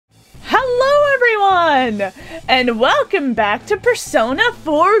everyone! And welcome back to Persona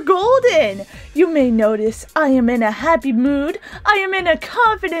 4 Golden! You may notice I am in a happy mood, I am in a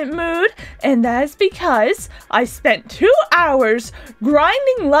confident mood, and that is because I spent 2 hours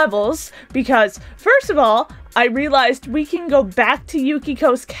grinding levels because, first of all, I realized we can go back to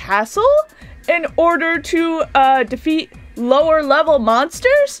Yukiko's castle in order to defeat lower level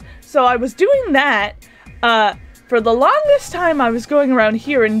monsters. So I was doing that. For the longest time, I was going around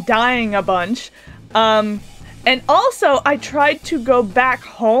here and dying a bunch. And also, I tried to go back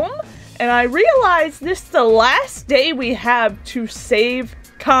home, and I realized this is the last day we have to save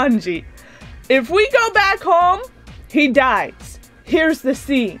Kanji. If we go back home, he dies. Here's the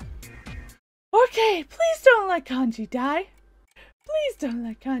scene. Okay, please don't let Kanji die. Please don't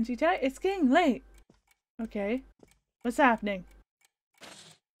let Kanji die. It's getting late. Okay, what's happening?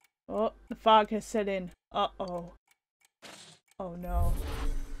 Oh, the fog has set in. Uh-oh. Oh no.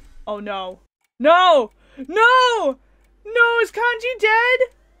 Oh no. No! No! No, is Kanji dead?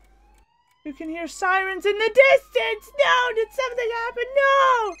 You can hear sirens in the distance! No! Did something happen?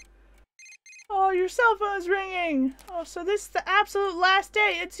 No! Oh, your cell phone is ringing. Oh, so this is the absolute last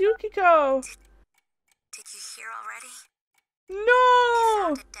day. It's Yukiko. Did you hear already? No!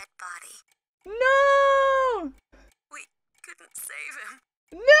 We found a dead body. No! We couldn't save him.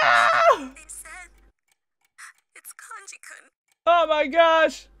 No! They said it's Kanji-kun. Oh my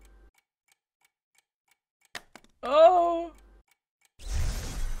gosh! Oh!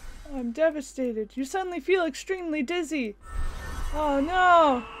 I'm devastated. You suddenly feel extremely dizzy. Oh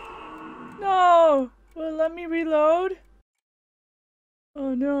no! No! Will it let me reload?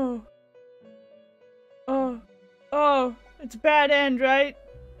 Oh no. Oh. Oh. It's a bad end, right?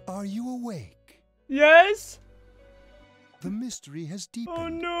 Are you awake? Yes? The mystery has deepened. Oh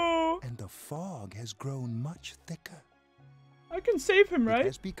no! And the fog has grown much thicker. I can save him, right? It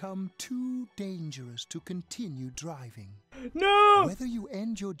has become too dangerous to continue driving. No! Whether you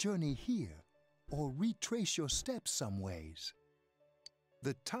end your journey here or retrace your steps some ways,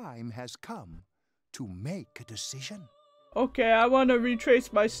 the time has come to make a decision. Okay, I want to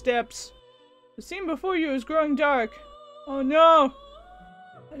retrace my steps. The scene before you is growing dark. Oh no!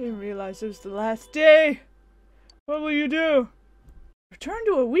 I didn't realize it was the last day. What will you do? Return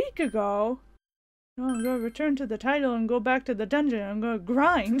to a week ago? No, I'm gonna return to the title and go back to the dungeon. I'm gonna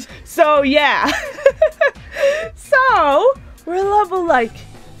grind. So, yeah. So, we're level, like,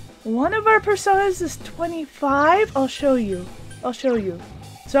 one of our personas is 25. I'll show you.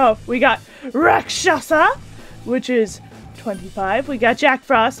 So, we got Rakshasa, which is 25. We got Jack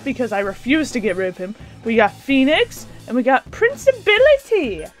Frost, because I refuse to get rid of him. We got Phoenix, and we got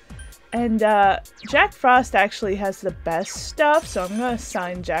Principality. And Jack Frost actually has the best stuff, so I'm gonna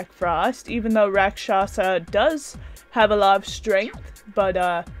assign Jack Frost, even though Rakshasa does have a lot of strength. But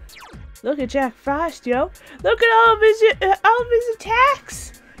look at Jack Frost, yo! Look at all of his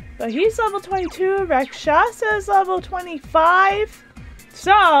attacks. But he's level 22. Rakshasa is level 25.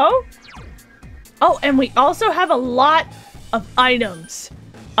 So, oh, and we also have a lot of items.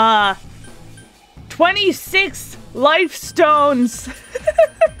 26 life stones.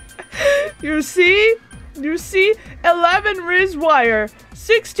 You see? 11 Riz wire,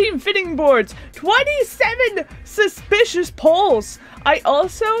 16 fitting boards, 27 suspicious poles. I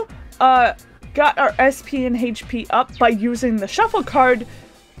also got our SP and HP up by using the shuffle card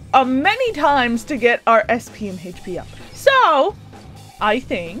many times to get our SP and HP up. So, I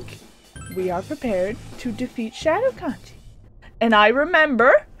think we are prepared to defeat Shadow Kanji. And I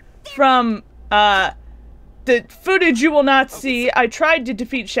remember from the footage you will not see, I tried to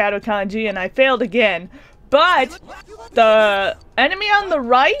defeat Shadow Kanji and I failed again. But the enemy on the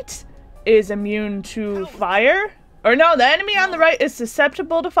right is immune to fire. Or no, the enemy on the right is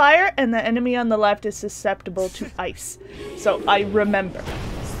susceptible to fire and the enemy on the left is susceptible to ice. So I remember.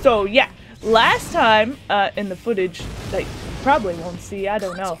 So yeah, last time in the footage that you probably won't see, I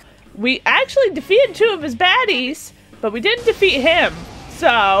don't know, we actually defeated 2 of his baddies, but we didn't defeat him.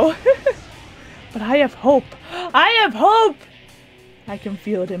 So... But I have hope. I have hope! I can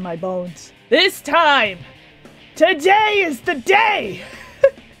feel it in my bones. This time! Today is the day!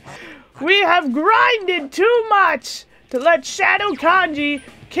 We have grinded too much to let Shadow Kanji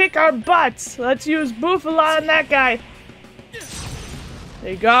kick our butts. Let's use Bufala on that guy.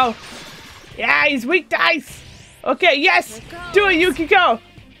 There you go. Yeah, he's weak to ice. Okay, yes! Do it, Yukiko!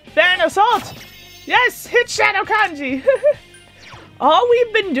 Fan assault! Yes! Hit Shadow Kanji! All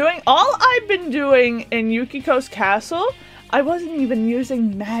I've been doing in Yukiko's castle, I wasn't even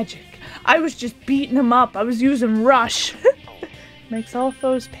using magic. I was just beating him up. I was using rush. Makes all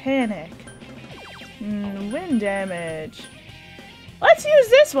foes panic. Wind damage. Let's use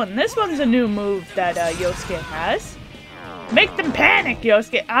this one. This one's a new move that Yosuke has. Make them panic,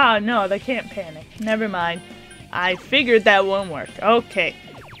 Yosuke. Ah, no, they can't panic. Never mind. I figured that won't work. Okay.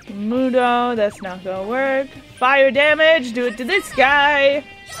 Mudo, that's not gonna work. Fire damage, do it to this guy.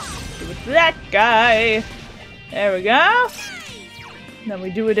 Do it to that guy. There we go. Then we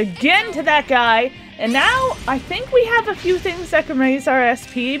do it again to that guy. And now, I think we have a few things that can raise our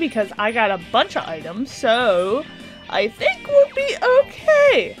SP because I got a bunch of items, so I think we'll be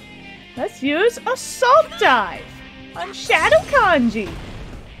okay. Let's use Assault Dive on Shadow Kanji.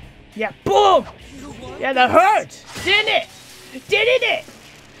 Yeah, boom! Yeah, that hurt! Didn't it? Didn't it?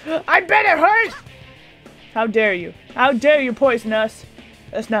 I bet it hurt! How dare you? How dare you poison us?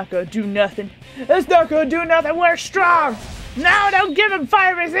 That's not gonna do nothing. That's not gonna do nothing. We're strong! No, don't give him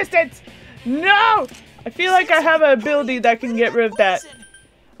fire resistance! No! I feel like I have an ability that can get rid of that.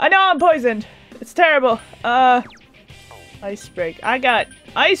 I know I'm poisoned. It's terrible. Ice break. I got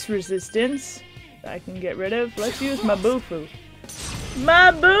ice resistance that I can get rid of. Let's use Mabufu.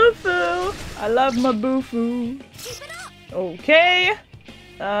 Mabufu! I love Mabufu. Okay.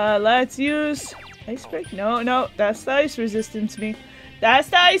 Let's use ice break. No, no, that's the ice resistance me. That's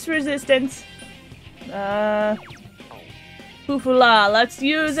the ice resistance. Fufula, let's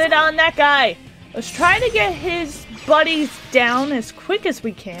use it on that guy. Let's try to get his buddies down as quick as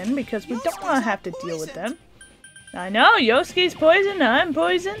we can because we don't want to have to deal with them. I know, Yosuke's poisoned, I'm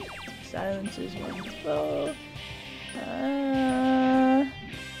poisoned. Silence is wonderful.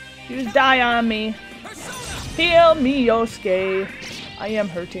 Use die on me. Heal me, Yosuke. I am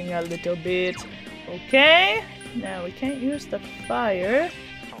hurting a little bit. Okay. Now we can't use the fire.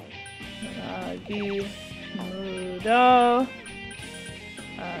 Ragi. Mudo.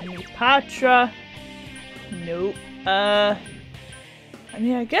 Mipatra. Nope. I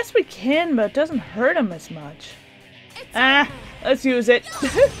mean, I guess we can, but it doesn't hurt him as much. Let's use it.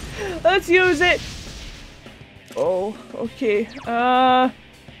 Let's use it. Oh, okay.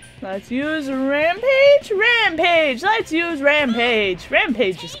 Let's use Rampage. Rampage. Let's use Rampage.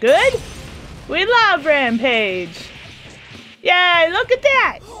 Rampage is good. We love Rampage. Yay, look at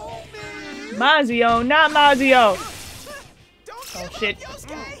that. Mazio, not Mazio. Oh shit.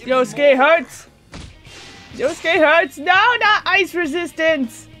 Yosuke hurts. Yosuke hurts. No, not ice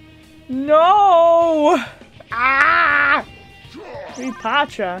resistance. No. Ah.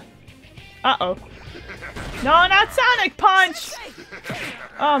 Repatra. Uh-oh. No, not Sonic Punch.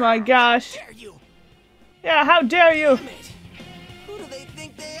 Oh my gosh. Yeah, how dare you? Who do they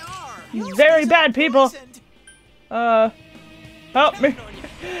think they are? You very bad people. Help me.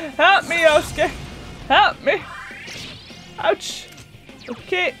 Help me, Yosuke. Help me. Ouch.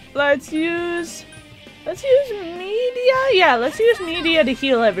 Okay, let's use media. Yeah, let's use media to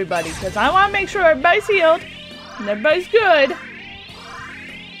heal everybody because I want to make sure everybody's healed and everybody's good.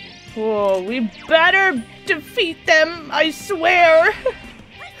 Whoa, we better defeat them, I swear.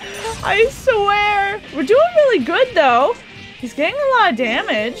 I swear. We're doing really good though. He's getting a lot of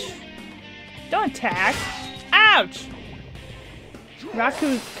damage. Don't attack. Ouch.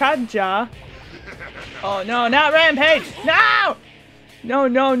 Raku Kaja. Oh no, not Rampage. No! No,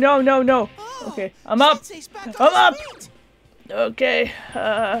 no, no, no, no. Okay, I'm up. I'm up. Okay,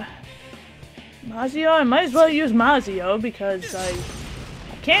 Mazio, I might as well use Mazio because I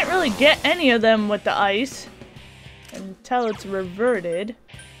can't really get any of them with the ice until it's reverted.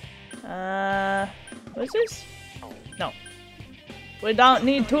 What's this? No. We don't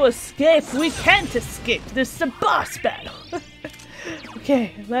need to escape. We can't escape. This is a boss battle.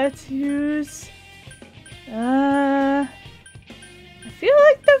 Okay, let's use... I feel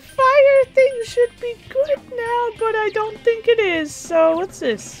like the fire thing should be good now, but I don't think it is. So, what's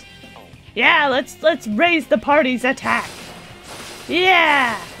this? Yeah, let's raise the party's attack.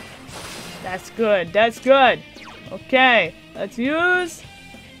 Yeah! That's good, that's good. Okay, let's use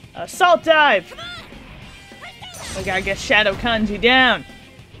Assault Dive. We gotta get Shadow Kanji down.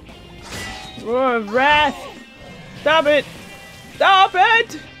 Roar of Wrath. Stop it! Stop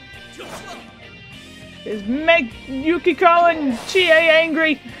it! Is make Yukiko and Chie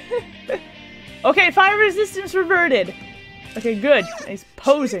angry. Okay, fire resistance reverted. Okay, good. He's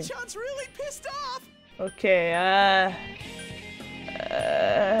posing. Really pissed off. Okay, I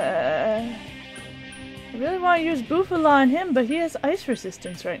really want to use Bufala on him, but he has ice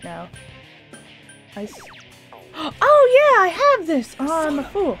resistance right now. Ice. Oh yeah, I have this. Oh, I'm a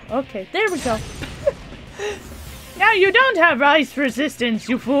fool. Okay, there we go. Now you don't have ice resistance,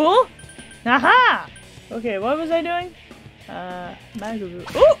 you fool. Aha! Okay, what was I doing? Magaru.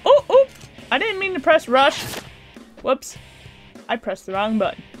 Oh, oh, oh! I didn't mean to press rush. Whoops. I pressed the wrong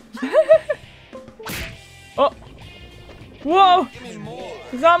button. Oh. Whoa!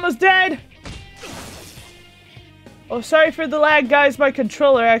 He's almost dead! Oh, sorry for the lag, guys. My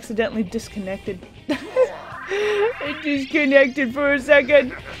controller accidentally disconnected. It disconnected for a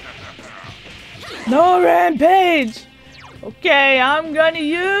second. No rampage! Okay, I'm gonna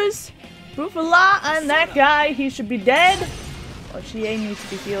use Bufala on that guy. He should be dead. Oh, GA needs to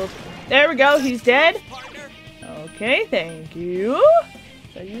be healed. There we go, he's dead. Okay, thank you.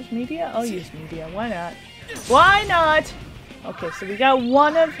 Should I use media? I'll use media. Why not? Why not? Okay, so we got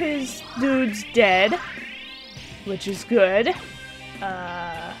one of his dudes dead, which is good.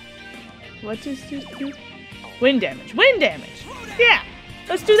 What does this do? Wind damage. Wind damage! Yeah!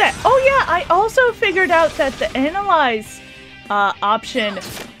 Let's do that. Oh yeah, I also figured out that the analyze option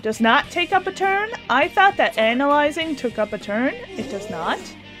does not take up a turn. I thought that analyzing took up a turn. It does not.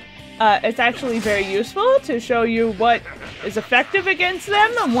 It's actually very useful to show you what is effective against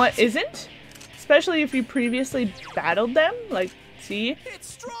them and what isn't. Especially if you previously battled them. Like, see? It's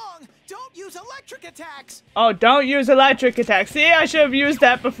strong. Don't use electric attacks. Oh, don't use electric attacks. See, I should have used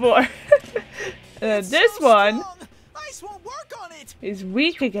that before. This so one strong. Ice won't work on it. is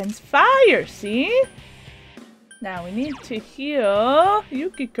weak against fire, see? Now we need to heal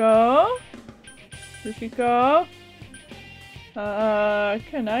Yukiko. Yukiko.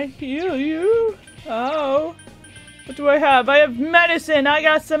 Can I heal you? Oh. What do I have? I have medicine. I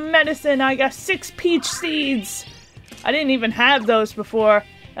got some medicine. I got 6 peach seeds. I didn't even have those before.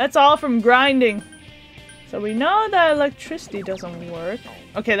 That's all from grinding. So we know that electricity doesn't work.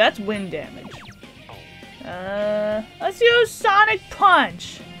 Okay, that's wind damage. Let's use Sonic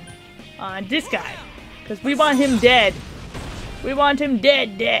Punch on this guy. Because we want him dead. We want him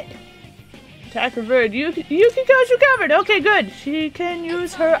dead. Attack reverted. Yukiko's recovered. Okay, good. She can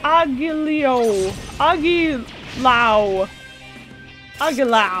use her Agilao.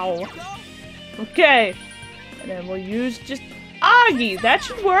 Okay. And then we'll use just Agi. That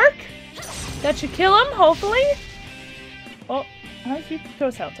should work. That should kill him, hopefully. Oh, how's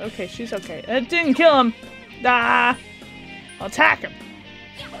Yukiko's health? Okay, she's okay. That didn't kill him. Ah. I'll attack him.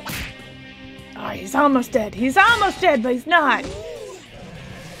 Oh, he's almost dead. He's almost dead, but he's not.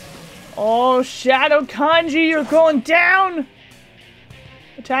 Oh, Shadow Kanji, you're going down!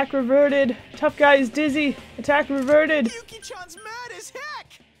 Attack reverted. Tough guy is dizzy. Attack reverted. Yuki-chan's mad as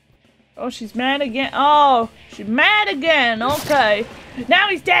heck. Oh, she's mad again. Oh, she's mad again. Okay. Now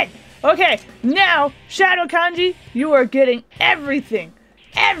he's dead. Okay, now, Shadow Kanji, you are getting everything.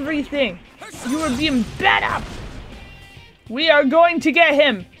 Everything. You are being bet up. We are going to get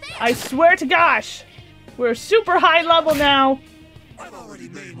him. I swear to gosh. We're super high level now. I've already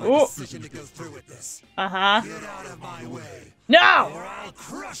made my decision to go through with this. Uh-huh. Get out of my way, No! or I'll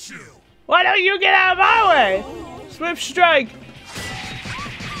crush you. Why don't you get out of my way? Swift strike.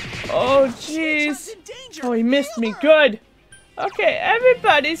 Oh, jeez. Oh, he missed me. Good. Okay,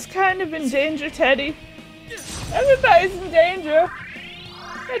 everybody's kind of in danger, Teddy. Everybody's in danger.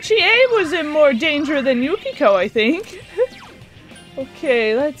 Chie was in more danger than Yukiko, I think.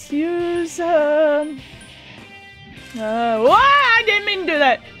 Okay, let's use, I didn't mean to do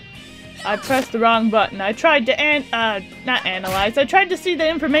that. I pressed the wrong button. I tried to not analyze. I tried to see the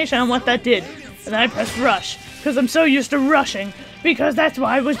information on what that did. And then I pressed rush. Because I'm so used to rushing. Because that's what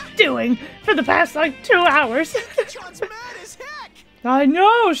I was doing for the past, like, 2 hours. John's mad as heck. I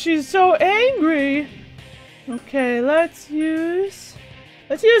know, she's so angry. Okay, let's use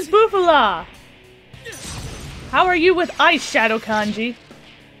Bufala. How are you with ice, Shadow Kanji?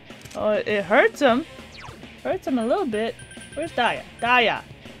 Oh, it hurts him. Hurts him a little bit. Where's Daya? Daya.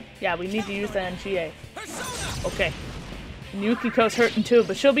 Yeah, we need to use that on GA. Okay. And Yukiko's hurting too,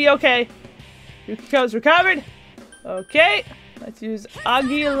 but she'll be okay. Yukiko's recovered. Okay. Let's use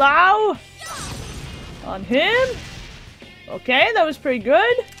Agilao on him. Okay, that was pretty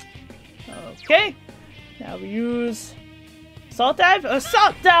good. Okay. Now we use Assault Dive.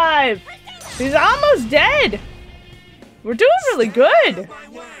 Assault Dive! He's almost dead! We're doing really good!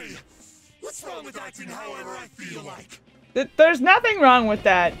 What's wrong with acting however I feel like? There's nothing wrong with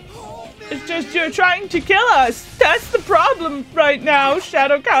that. It's just you're trying to kill us. That's the problem right now,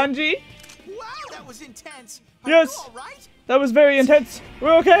 Shadow Kanji. Wow, that was intense. Yes. Are you all right? That was very intense.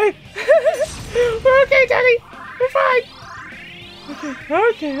 We're okay. We're okay, Daddy. We're fine.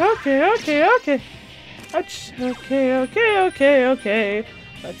 Okay. Ouch. Okay.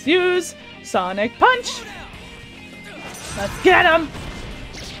 Let's use Sonic Punch. Let's get him.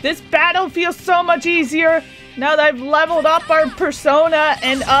 This battle feels so much easier now that I've leveled up our persona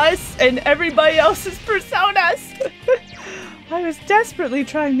and us and everybody else's personas. I was desperately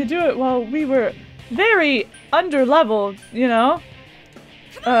trying to do it while we were very under-leveled, you know?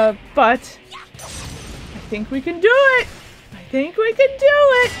 But I think we can do it. think we can do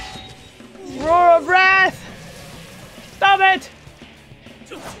it. Roar of wrath. Stop it.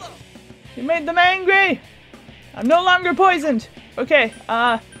 You made them angry. I'm no longer poisoned. Okay,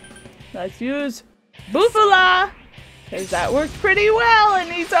 let's use Bufala. Because that worked pretty well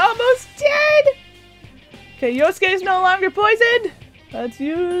and he's almost dead. Okay, Yosuke's no longer poisoned. Let's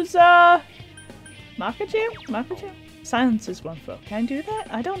use, Makajam? Silence is one foe. Can I do that?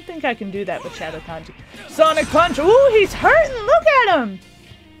 I don't think I can do that with Shadow Kanji. Sonic Punch. Ooh, he's hurting. Look at him.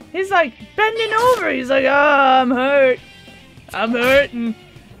 He's like bending over. He's like, I'm hurt. I'm hurting.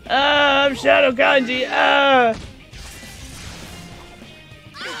 I'm Shadow Kanji.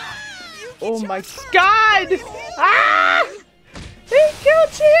 Oh my god. Ah! He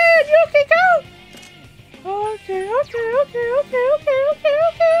killed Chin, Yukiko. Okay.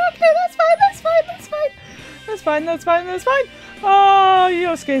 That's fine. Oh,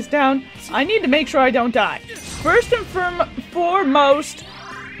 Yosuke's down. I need to make sure I don't die. First and foremost,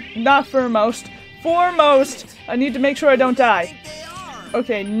 I need to make sure I don't die.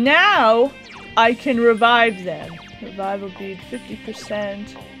 Okay, now I can revive them. Revival bead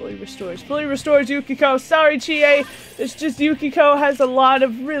 50%. Fully restores Yukiko. Sorry, Chie. It's just Yukiko has a lot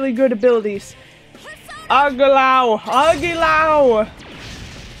of really good abilities. Agilau.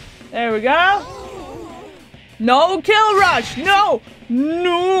 There we go. No kill rush. No.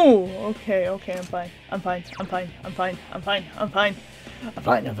 Okay. I'm fine. Okay.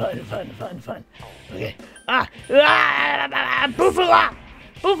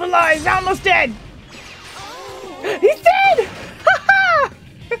 Bufala is almost dead. He's dead.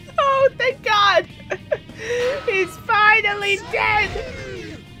 Oh, thank God. He's finally dead.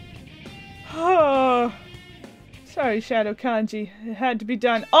 Oh. Sorry, Shadow Kanji. It had to be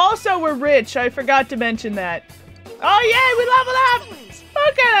done. Also, we're rich. I forgot to mention that. Oh, yay! We leveled up!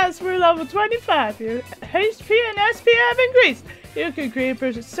 Look at us! We're level 25. Your HP and SP have increased. You can create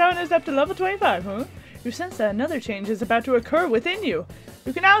personas up to level 25, huh? You sense that another change is about to occur within you.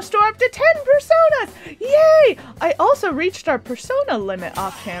 You can now store up to 10 personas! Yay! I also reached our persona limit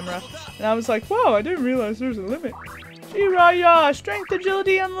off camera. And I was like, whoa, I didn't realize there's a limit. Jiraiya! Strength,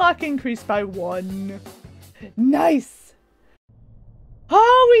 agility, and luck increased by 1. Nice!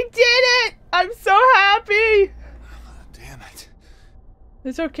 Oh, we did it! I'm so happy! Damn it.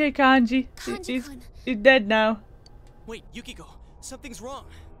 It's okay, Kanji. He's dead now. Wait, Yukiko, something's wrong.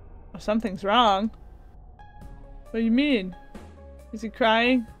 Oh, something's wrong? What do you mean? Is he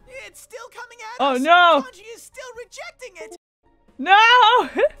crying? It's still coming at Oh, us. no! Kanji is still rejecting it. No!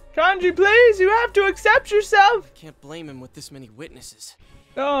 Kanji, please, you have to accept yourself! Can't blame him with this many witnesses.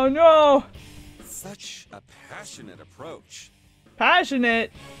 Oh, no! Such a passionate approach.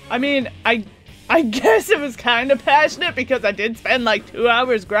 Passionate? I mean, I guess it was kind of passionate because I did spend like 2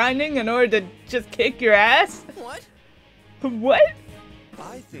 hours grinding in order to just kick your ass. What? What?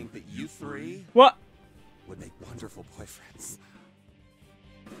 I think that you three What? would make wonderful boyfriends.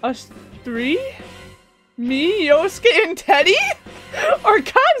 Us 3? Me, Yosuke, and Teddy? Or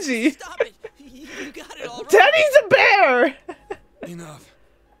Kanji? Stop it! You got it all wrong. Teddy's a bear! Enough.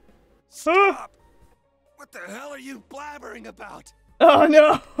 Stop! What the hell are you blabbering about? Oh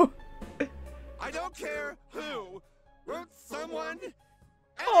no! I don't care who. Won't someone?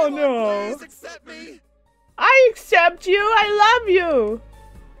 Oh, Anyone no. Please accept me. I accept you! I love you!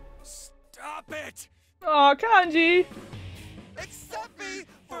 Stop it! Aw, Kanji! Accept me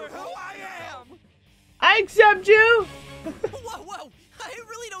for who I am. I accept you! Whoa! I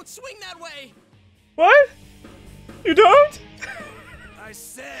really don't swing that way! What? You don't? I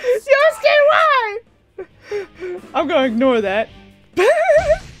said. Yosuke, why? I'm gonna ignore that.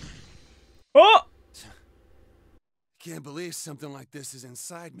 Oh! Can't believe something like this is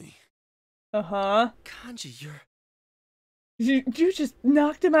inside me. Uh-huh. Kanji, You just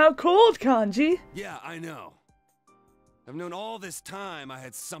knocked him out cold, Kanji. Yeah, I know. I've known all this time I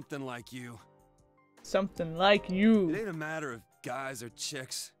had something like you. Something like It you. ain't a matter of guys or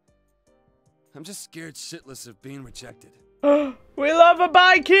chicks. I'm just scared shitless of being rejected. We love a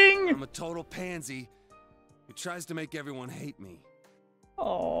Viking! I'm a total pansy who tries to make everyone hate me.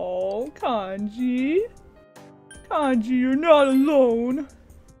 Oh, Kanji. Kanji, you're not alone.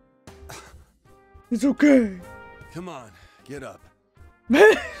 It's okay. Come on, get up.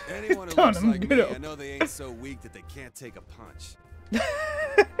 Anyone Anyone who looks like me, I know they ain't so weak that they can't take a punch.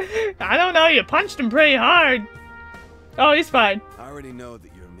 I don't know, you punched him pretty hard. Oh, he's fine. I already know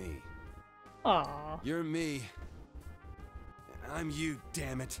that you're me. Aw. You're me. And I'm you,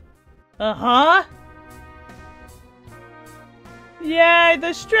 damn it. Uh-huh. Yay,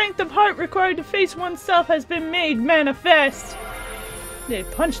 the strength of heart required to face oneself has been made manifest. They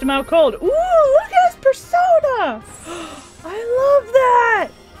punched him out cold. Ooh, look at his persona! I love that!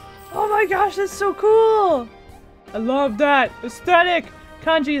 Oh my gosh, that's so cool! I love that aesthetic!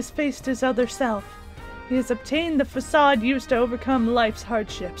 Kanji has faced his other self. He has obtained the facade used to overcome life's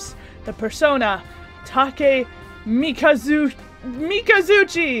hardships. The persona, Take Mikazuchi!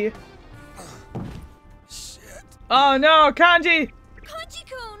 Shit. Oh no, Kanji!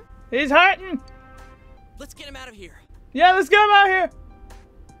 Kanji-kun! He's hurting! Let's get him out of here. Yeah, let's get him out here!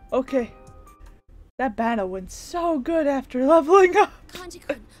 Okay. That battle went so good after leveling up.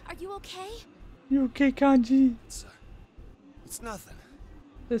 Kanji-kun, are you okay? You okay, Kanji? It's nothing.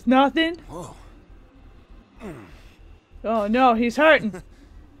 There's nothing? Whoa. Oh no, he's hurting.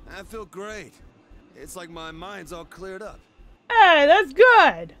 I feel great. It's like my mind's all cleared up. Hey, that's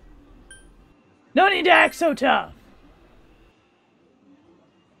good! No need to act so tough.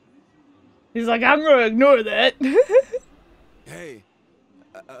 He's like, I'm gonna ignore that. Hey,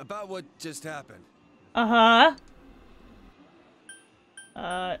 about what just happened. Uh-huh.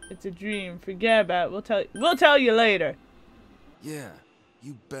 It's a dream. Forget about it. We'll tell you later. Yeah,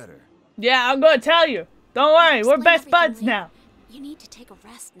 you better. Yeah, I'm gonna tell you. Don't worry, we're Explain best everything buds later. now. You need to take a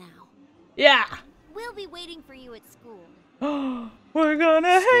rest now. Yeah. We'll be waiting for you at school. We're gonna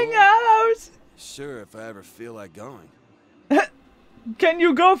hang out. Sure, if I ever feel like going. Can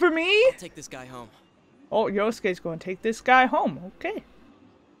you go for me? I'll take this guy home. Oh, Yosuke's gonna take this guy home. Okay.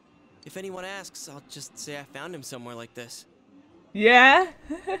 If anyone asks, I'll just say I found him somewhere like this. Yeah?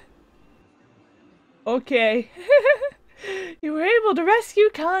 Okay. You were able to rescue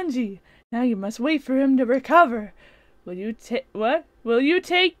Kanji. Now you must wait for him to recover. Will you take... What? Will you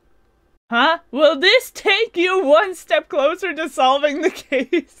take... Huh? Will this take you one step closer to solving the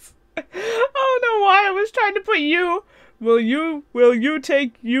case? I don't know why I was trying to put you... Will you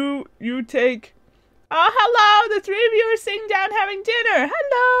take... Oh, hello! The three of you are sitting down having dinner.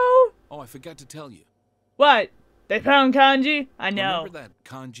 Hello! Oh, I forgot to tell you. What? They found Kanji? I know. Remember that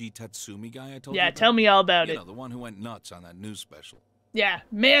Kanji Tatsumi guy I told you Yeah, about? tell me all about You it. know, the one who went nuts on that news special. Yeah,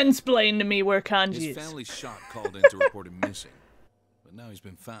 mansplain to me where Kanji His is. family shot called in to report him missing. But now he's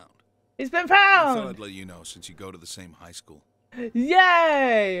been found. He's been I thought found! I'd let you know since you go to the same high school.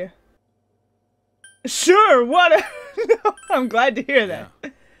 Yay! Sure, what? No, I'm glad to hear that.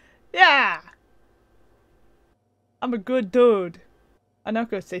 Yeah! I'm a good dude. I'm not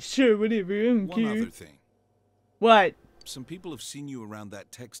gonna say sure, whatever, I don't One care. other thing. What? Some people have seen you around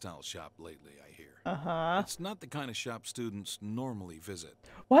that textile shop lately, I hear. Uh-huh. It's not the kind of shop students normally visit.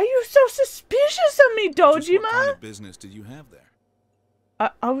 Why are you so suspicious of me, Just what kind Dojima? of business did you have there?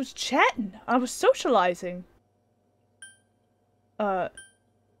 I was chatting. I was socializing. I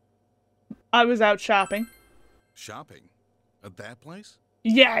was out shopping. Shopping? At that place?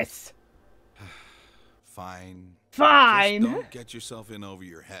 Yes! Fine. Fine! Just don't get yourself in over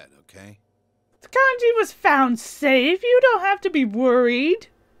your head, okay? Kanji was found safe. You don't have to be worried.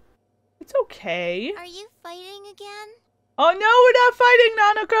 It's okay. Are you fighting again? Oh no, we're not fighting,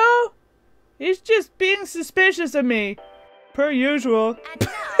 Nanako! He's just being suspicious of me. Per usual. And now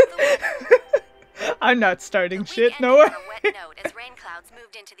the weather. I'm not starting The shit, week no way. ended on a wet note as rain clouds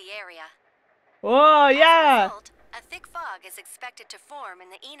moved into the area. Oh, As a yeah. result, a thick fog is expected to form in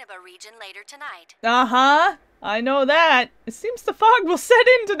the Inaba region later tonight. Uh-huh. I know that. It seems the fog will set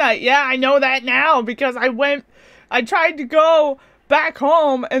in tonight. Yeah, I know that now because I tried to go back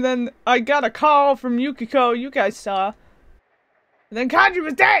home and then I got a call from Yukiko, you guys saw. And then Kanji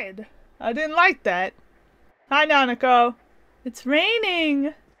was dead. I didn't like that. Hi, Nanako. It's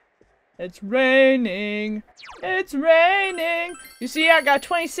raining. It's raining. It's raining. You see, I got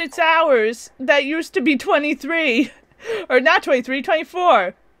 26 hours. That used to be 23. Or not 23,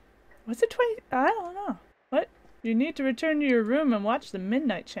 24. Was it 20? I don't know. What? You need to return to your room and watch the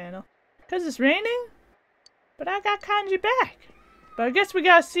Midnight Channel. Because it's raining? But I got Kanji back. But I guess we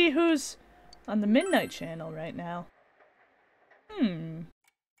gotta see who's on the Midnight Channel right now.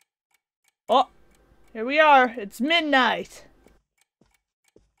 Oh, here we are. It's midnight.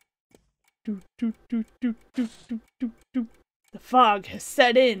 The fog has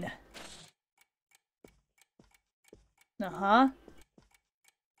set in. Uh-huh.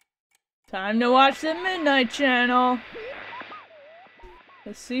 Time to watch the Midnight Channel.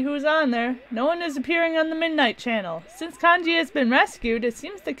 Let's see who's on there. No one is appearing on the Midnight Channel. Since Kanji has been rescued, it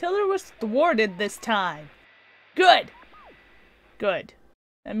seems the killer was thwarted this time. Good. Good.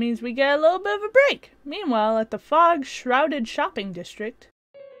 That means we get a little bit of a break. Meanwhile, at the fog-shrouded shopping district...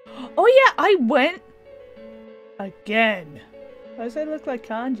 Oh yeah, I went... Again. Why does that look like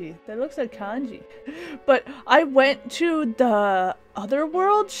Kanji? That looks like Kanji. But I went to the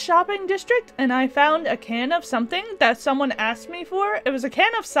Otherworld shopping district and I found a can of something that someone asked me for. It was a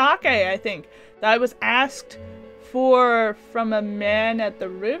can of sake, I think, that I was asked from a man at the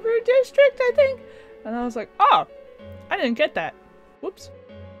River District, I think? And I was like, oh, I didn't get that. Whoops.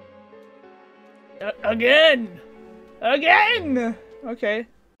 Again! Again! Okay,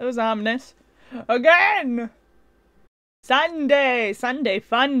 that was ominous. Again! Sunday! Sunday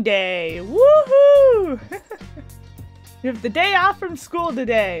fun day! Woohoo! You have the day off from school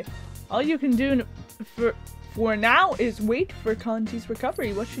today. All you can do for now is wait for Kanji's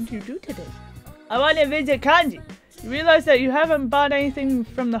recovery. What should you do today? I want to visit Kanji. You realize that you haven't bought anything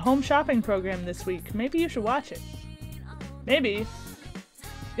from the home shopping program this week. Maybe you should watch it. Maybe.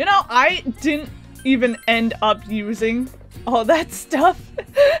 You know, I didn't even end up using all that stuff.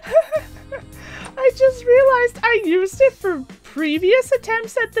 I just realized I used it for previous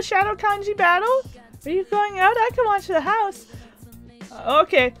attempts at the Shadow Kanji battle. Are you going out? I can watch the house.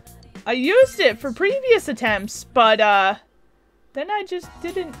 Okay. I used it for previous attempts, but then I just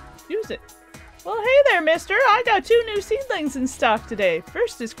didn't use it. Well, hey there, mister. I got 2 new seedlings in stock today.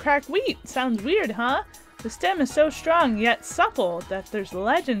 First is cracked wheat. Sounds weird, huh? The stem is so strong yet supple that there's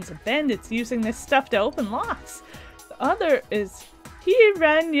legends of bandits using this stuff to open locks. The other is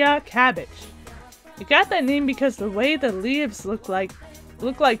Hiranya cabbage. I got that name because the way the leaves look like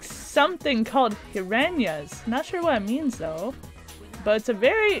something called hiranyas. Not sure what it means though. But it's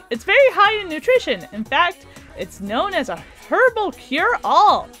very high in nutrition. In fact, it's known as a herbal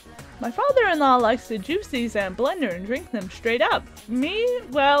cure-all. My father-in-law likes to juice these in a blender and drink them straight up. Me?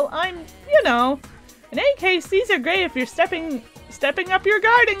 Well, I'm, you know. In any case, these are great if you're stepping up your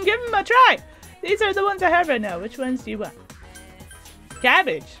garden. Give them a try. These are the ones I have right now. Which ones do you want?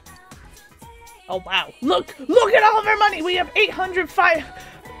 Cabbage. Oh, wow. Look at all of our money. We have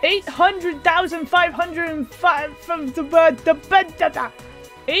 800,505 from the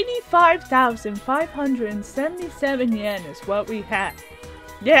 85,577 yen is what we have.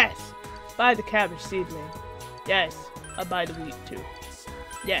 Yes. Buy the cabbage seedling. Yes. I'll buy the wheat too.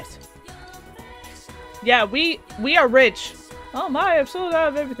 Yes. Yeah, we are rich. Oh my, I've sold out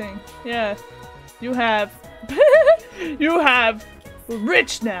of everything. Yeah. You have we're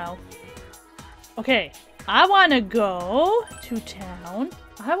rich now. Okay. I want to go to town.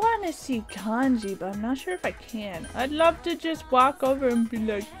 I want to see Kanji, but I'm not sure if I can. I'd love to just walk over and be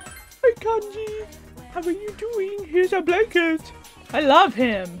like, "Hi Kanji, how are you doing? Here's a blanket." I love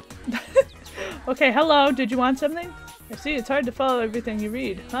him. Okay, hello. Did you want something? I see it's hard to follow everything you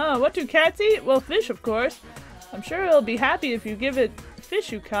read. Huh, what do cats eat? Well, fish, of course. I'm sure it'll be happy if you give it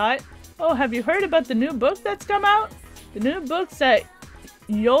fish you caught. Oh, have you heard about the new book that's come out? The new books at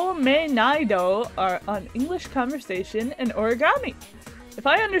Yome Naido are on English conversation and origami. If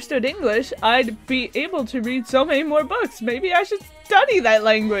I understood English, I'd be able to read so many more books. Maybe I should study that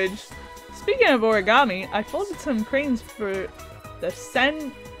language. Speaking of origami, I folded some cranes for the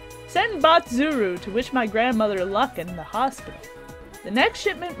Senbatsuru to wish my grandmother luck in the hospital. The next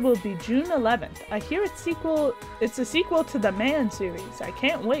shipment will be June 11th. I hear it's a sequel to the Man series. I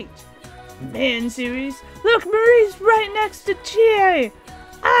can't wait. Man series? Look, Marie's right next to Chie!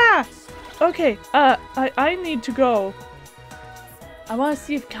 Ah! Okay, I need to go. I want to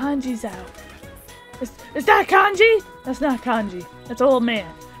see if Kanji's out. Is that Kanji? That's not Kanji. That's old man.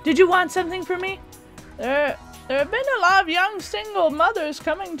 Did you want something from me? There have been a lot of young single mothers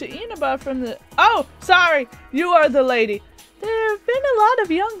coming to Inaba from the... Oh, sorry. You are the lady. There have been a lot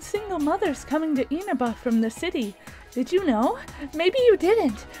of young single mothers coming to Inaba from the city. Did you know? Maybe you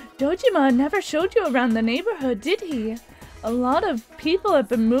didn't. Dojima never showed you around the neighborhood, did he? A lot of people have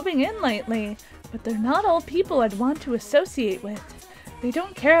been moving in lately, but they're not all people I'd want to associate with. They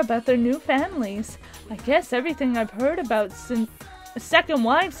don't care about their new families. I guess everything I've heard about second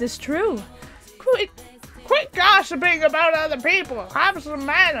wives is true. Quit gossiping about other people. Have some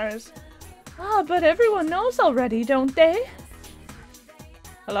manners. Ah, but everyone knows already, don't they?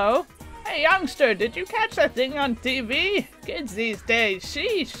 Hello? Hey, youngster, did you catch that thing on TV? Kids these days,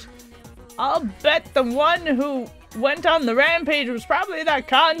 sheesh. I'll bet the one who went on the rampage was probably that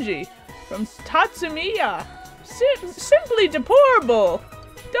Kanji from Tatsumiya. Simply deplorable.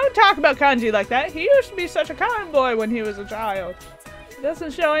 Don't talk about Kanji like that. He used to be such a kind boy when he was a child. He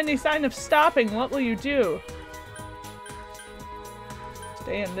doesn't show any sign of stopping. What will you do?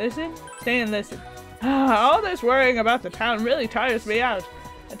 Stay and listen? Stay and listen. All this worrying about the town really tires me out.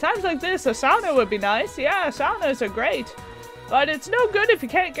 At times like this, a sauna would be nice. Yeah, saunas are great. But it's no good if you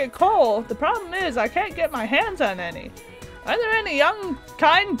can't get coal. The problem is I can't get my hands on any. Are there any young,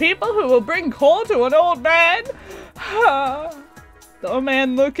 kind people who will bring coal to an old man? The old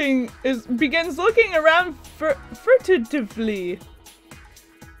man begins looking around furtively.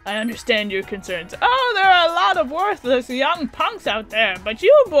 I understand your concerns. Oh, there are a lot of worthless young punks out there, but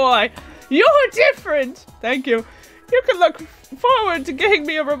you, boy, you're different. Thank you. You can look forward to getting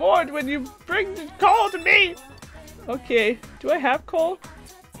me a reward when you bring the coal to me. Okay, do I have coal?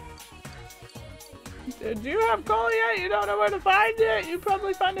 Do you have coal yet? You don't know where to find it? You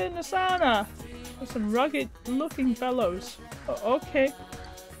probably find it in the sauna. There's some rugged looking fellows. Oh, okay.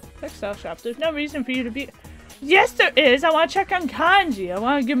 Textile shop. There's no reason for you to be... Yes, there is! I want to check on Kanji. I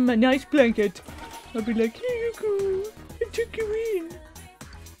want to give him a nice blanket. I'll be like, here you go. I took you in.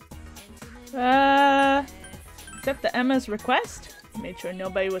 Accept the Emma's request. You made sure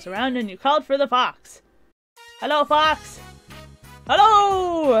nobody was around and you called for the fox. Hello, fox.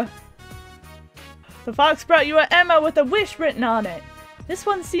 Hello! The fox brought you an Emma with a wish written on it. This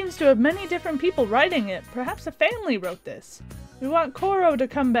one seems to have many different people writing it. Perhaps a family wrote this. We want Koro to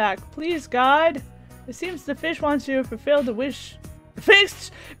come back. Please, God. It seems the fish wants you to fulfill the wish.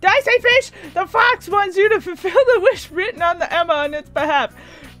 Fish! Did I say fish? The fox wants you to fulfill the wish written on the Emma on its behalf.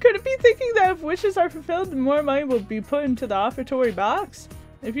 Could it be thinking that if wishes are fulfilled, more money will be put into the offertory box?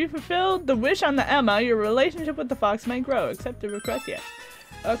 If you fulfilled the wish on the Emma, your relationship with the fox might grow. Accept the request, yes.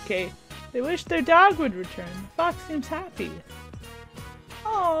 Okay. They wish their dog would return. The fox seems happy.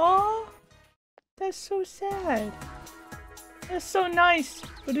 Aww. That's so sad. That's so nice,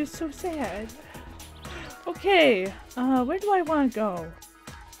 but it's so sad. Okay, where do I want to go?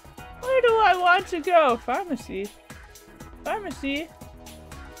 Where do I want to go? Pharmacy. Pharmacy.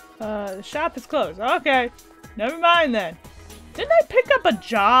 The shop is closed. Okay, never mind then. Didn't I pick up a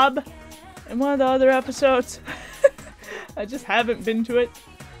job in one of the other episodes? I just haven't been to it.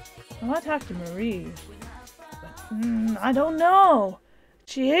 I want to talk to Marie. But, I don't know.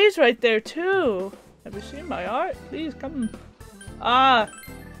 Chie's right there too. Have you seen my art? Please come. I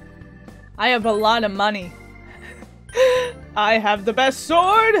have a lot of money. I have the best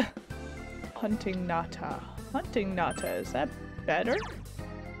sword! Hunting Nata. Hunting Nata. Is that better?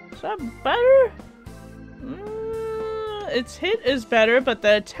 Is that better? Its hit is better, but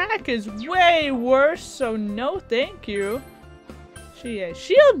the attack is way worse, so no thank you. She has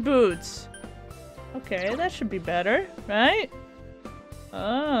shield boots! Okay, that should be better, right?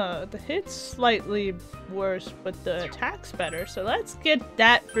 The hit's slightly worse, but the attack's better, so let's get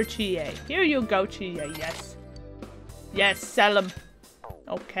that for Chie. Here you go, Chie, yes. Yes, sell him.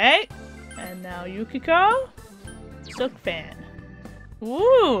 Okay, and now Yukiko. Silk fan.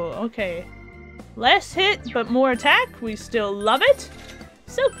 Ooh, okay. Less hit, but more attack. We still love it.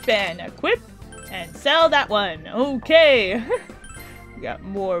 Silk fan, equip, and sell that one. Okay. We got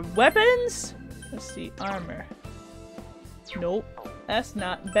more weapons. Let's see, armor. Nope, that's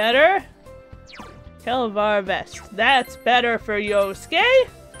not better. Kelvar vest. That's better for Yosuke.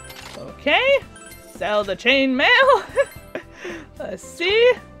 Okay. Sell the chainmail. Let's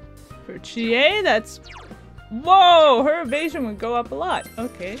see. For Chie, that's... Whoa! Her evasion would go up a lot.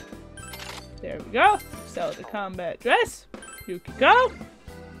 Okay. There we go. Sell the combat dress. Yukiko.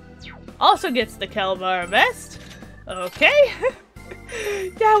 Also gets the Kelvar vest. Okay.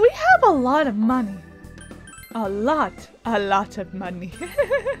 Yeah, we have a lot of money. A lot of money.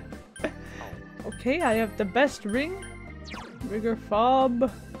 Okay, I have the best ring. Rigger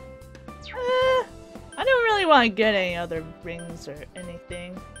fob. I don't really want to get any other rings or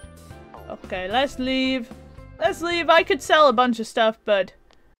anything. Okay, let's leave. Let's leave. I could sell a bunch of stuff, but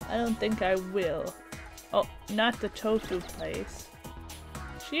I don't think I will. Oh, not the tofu place.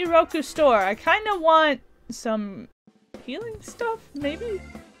 Shiroku store. I kind of want some healing stuff, maybe?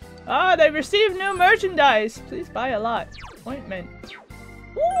 Ah, they received new merchandise. Please buy a lot. Ointment.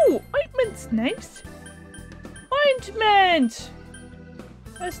 Ooh, ointment's nice. Ointment!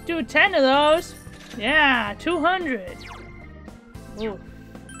 Let's do 10 of those. Yeah, 200. Ooh.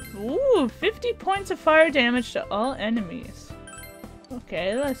 Ooh, 50 points of fire damage to all enemies.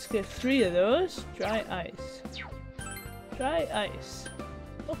 Okay, let's get 3 of those. Dry ice. Dry ice.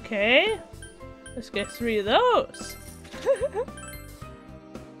 Okay. Let's get 3 of those.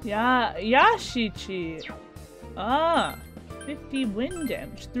 Yashichi. Ah, 50 wind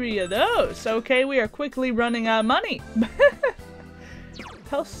damage. 3 of those. Okay, we are quickly running out of money.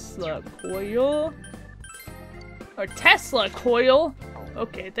 Tesla coil. Or Tesla coil.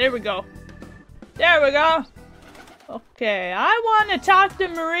 Okay, there we go. There we go. Okay, I want to talk to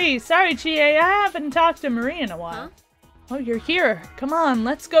Marie. Sorry, Chie, I haven't talked to Marie in a while. Huh? Oh, you're here. Come on,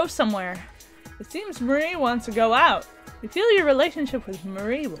 let's go somewhere. It seems Marie wants to go out. We feel your relationship with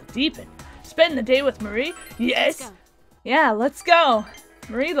Marie will deepen. Spend the day with Marie? Yes! Yeah, let's go.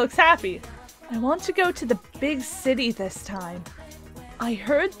 Marie looks happy. I want to go to the big city this time. I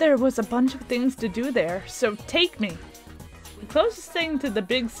heard there was a bunch of things to do there, so take me. The closest thing to the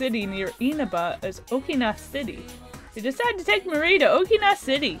big city near Inaba is Okina City. We decided to take Marie to Okina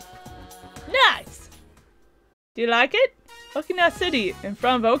City. Nice! Do you like it? Okina City, in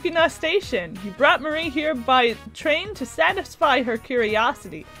front of Okina Station. You brought Marie here by train to satisfy her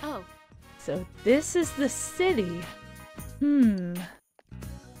curiosity. Oh, So this is the city. weird.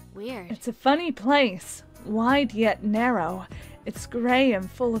 It's a funny place. Wide yet narrow. It's gray and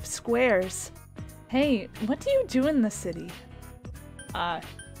full of squares. Hey, what do you do in the city?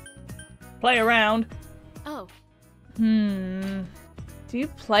 Play around. Oh, Do you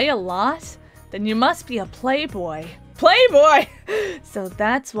play a lot? Then you must be a playboy. Playboy! So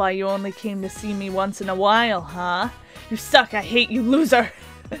that's why you only came to see me once in a while, huh? You suck, I hate you, loser!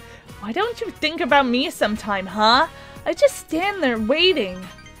 Why don't you think about me sometime, huh? I just stand there waiting.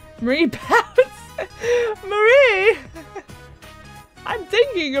 Marie pouts. Marie! I'm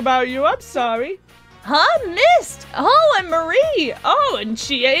thinking about you, I'm sorry. Huh? Mist! Oh, and Marie! Oh, and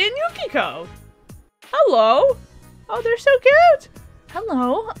Chie and Yukiko! Hello! Oh, they're so cute!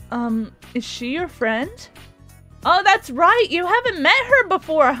 Hello, is she your friend? Oh, that's right! You haven't met her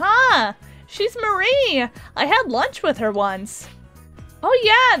before, huh? She's Marie! I had lunch with her once. Oh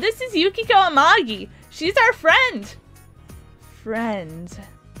yeah, this is Yukiko Amagi. She's our friend! Friend.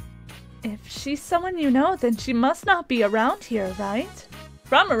 If she's someone you know, then she must not be around here, right?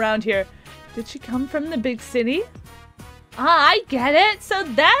 From around here. Did she come from the big city? Ah, I get it! So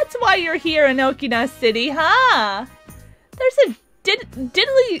that's why you're here in Okina City, huh?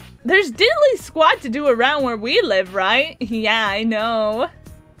 There's diddly squat to do around where we live, right? Yeah, I know.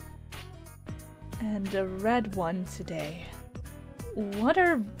 And a red one today. What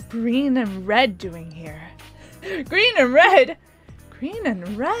are green and red doing here? Green and red? Green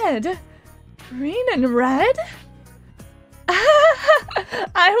and red? Green and red?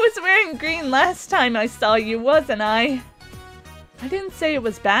 I was wearing green last time I saw you, wasn't I? I didn't say it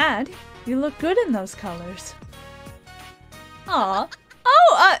was bad. You look good in those colors. Aw.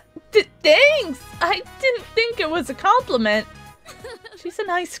 Oh, thanks! I didn't think it was a compliment. She's a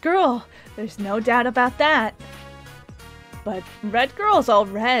nice girl. There's no doubt about that. But red girl's all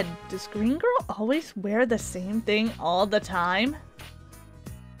red. Does green girl always wear the same thing all the time?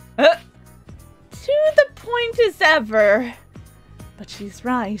 To the point as ever. But she's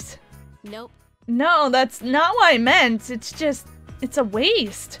right. nope. No, that's not what I meant. It's a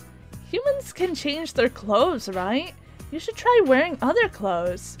waste. Humans can change their clothes, right? You should try wearing other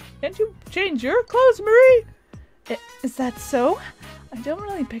clothes. Can't you change your clothes, Marie? Is that so? I don't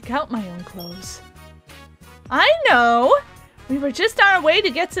really pick out my own clothes. I know! We were just on our way to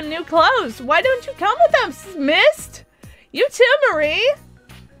get some new clothes. Why don't you come with us, Mist? You too, Marie!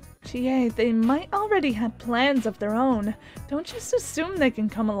 Chie, they might already have plans of their own. Don't just assume they can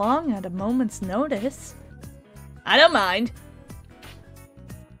come along at a moment's notice. I don't mind.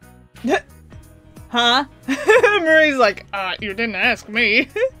 Huh? Marie's like, you didn't ask me.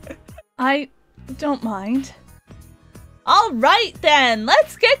 I don't mind. All right then,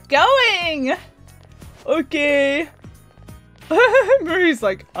 let's get going. Okay. Marie's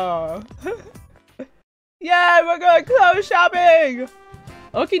like, yeah, we're going clothes shopping.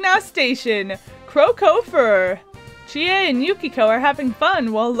 Okina Station, Krokofer. Chie and Yukiko are having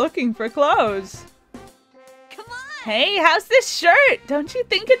fun while looking for clothes. Come on! Hey, how's this shirt? Don't you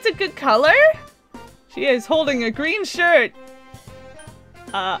think it's a good color? She is holding a green shirt.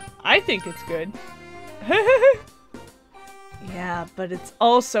 I think it's good. Yeah, but it's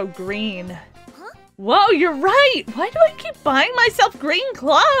also green. Huh? Whoa, you're right! Why do I keep buying myself green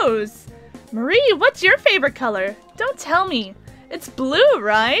clothes? Marie, what's your favorite color? Don't tell me. It's blue,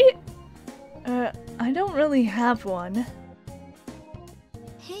 right? I don't really have one.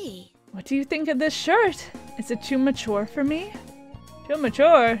 Hey. What do you think of this shirt? Is it too mature for me? Too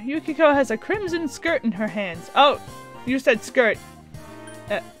mature? Yukiko has a crimson skirt in her hands. Oh, you said skirt.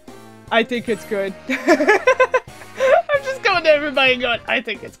 I think it's good. I'm just going to everybody and going, I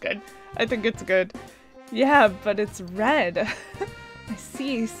think it's good. I think it's good. Yeah, but it's red. I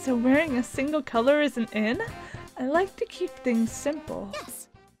see, so wearing a single color isn't in? I like to keep things simple. Yes.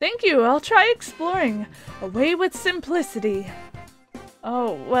 Thank you, I'll try exploring. Away with simplicity.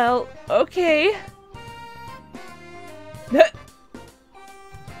 Oh, well, okay.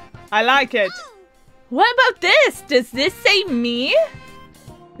 I like it. What about this? Does this say me?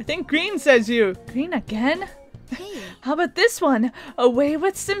 I think green says you. Green again? Hey. How about this one? Away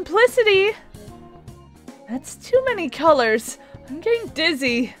with simplicity. That's too many colors. I'm getting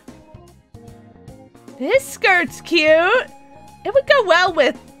dizzy. This skirt's cute. It would go well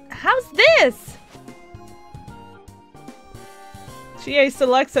with... How's this? Chie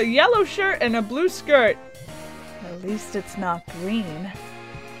selects a yellow shirt and a blue skirt. At least it's not green.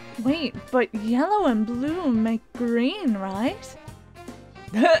 Wait, but yellow and blue make green, right?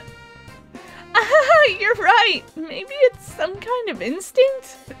 You're right. Maybe it's some kind of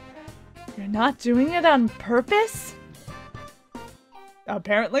instinct? You're not doing it on purpose?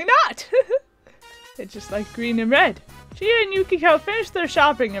 Apparently not. It's just like green and red. Chia and Yukiko finished their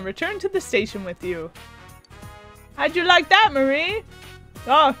shopping and returned to the station with you. How'd you like that, Marie?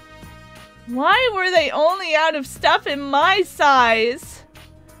 Oh, why were they only out of stuff in my size?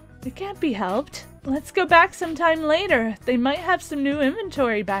 It can't be helped. Let's go back sometime later. They might have some new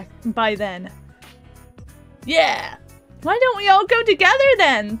inventory back by then. yeah, Why don't we all go together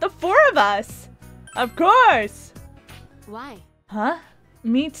then? The 4 of us. of course. Why? Huh?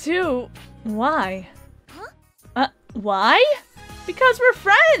 Me too. Why? Huh? Why? Because we're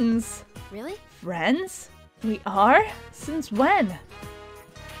friends. Really? Friends? We are? Since when?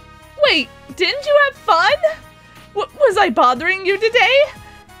 Wait, didn't you have fun? Was I bothering you today?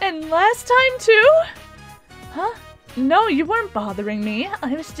 And last time too? Huh? No, you weren't bothering me.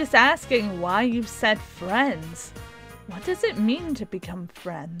 I was just asking why you said friends. What does it mean to become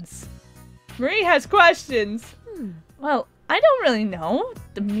friends? Marie has questions. Well, I don't really know.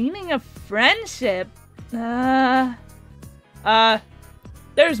 The meaning of friendship. There's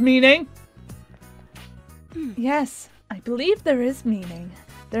meaning. Yes, I believe there is meaning.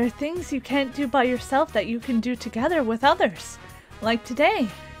 There are things you can't do by yourself that you can do together with others. Like today,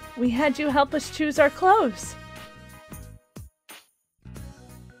 we had you help us choose our clothes.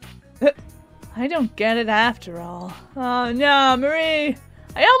 I don't get it after all. Oh no, Marie.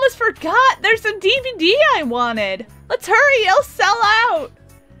 I almost forgot! There's a DVD I wanted! Let's hurry, it'll sell out!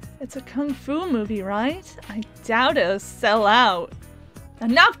 It's a kung fu movie, right? I doubt it'll sell out.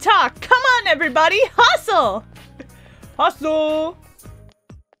 Enough talk! Come on, everybody! Hustle! Hustle.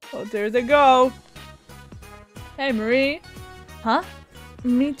 Oh, there they go. Hey, Marie. Huh?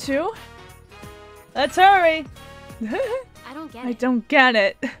 Me too? Let's hurry. I don't get I it. don't get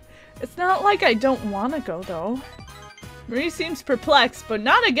it. It's not like I don't want to go, though. Marie seems perplexed, but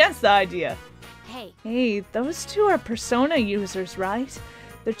not against the idea. Hey, Hey, those 2 are persona users, right?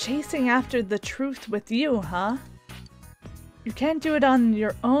 They're chasing after the truth with you, huh? You can't do it on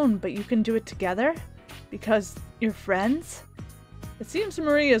your own, but you can do it together? Because you're friends? It seems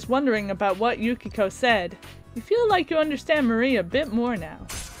Marie is wondering about what Yukiko said. You feel like you understand Marie a bit more now.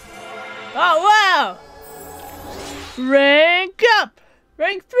 Oh, wow! Rank up!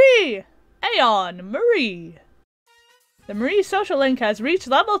 Rank 3! Aeon Marie. The Marie social link has reached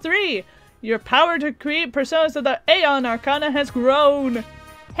level 3. Your power to create personas of the Aeon Arcana has grown.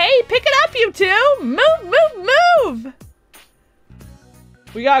 Hey, pick it up, you 2! Move, move, move!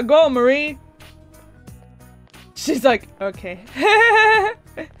 We gotta go, Marie. She's like, okay.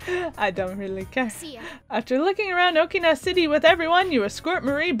 I don't really care. see ya. After looking around Okina City with everyone, you escort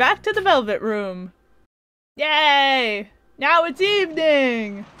Marie back to the Velvet Room. Yay! Now it's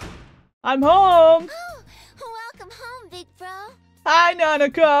evening. I'm home. Welcome home, big bro. Hi,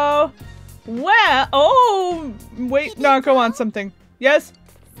 Nanako. Well, oh, wait, Nanako wants something. Yes?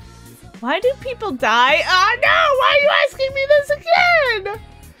 Why do people die? Oh no, why are you asking me this again?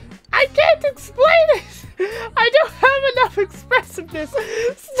 I can't explain it. I don't have enough expressiveness.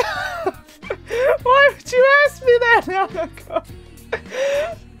 Stop. Why would you ask me that, Nanako?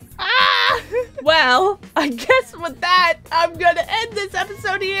 Ah! Well, I guess with that, I'm gonna end this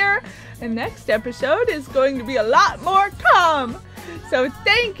episode here. And next episode is going to be a lot more calm. So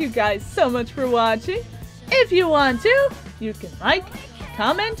thank you guys so much for watching. If you want to, you can like,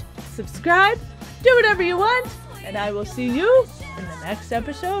 comment, subscribe, do whatever you want. And I will see you in the next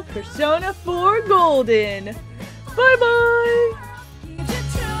episode of Persona 4 Golden. Bye bye!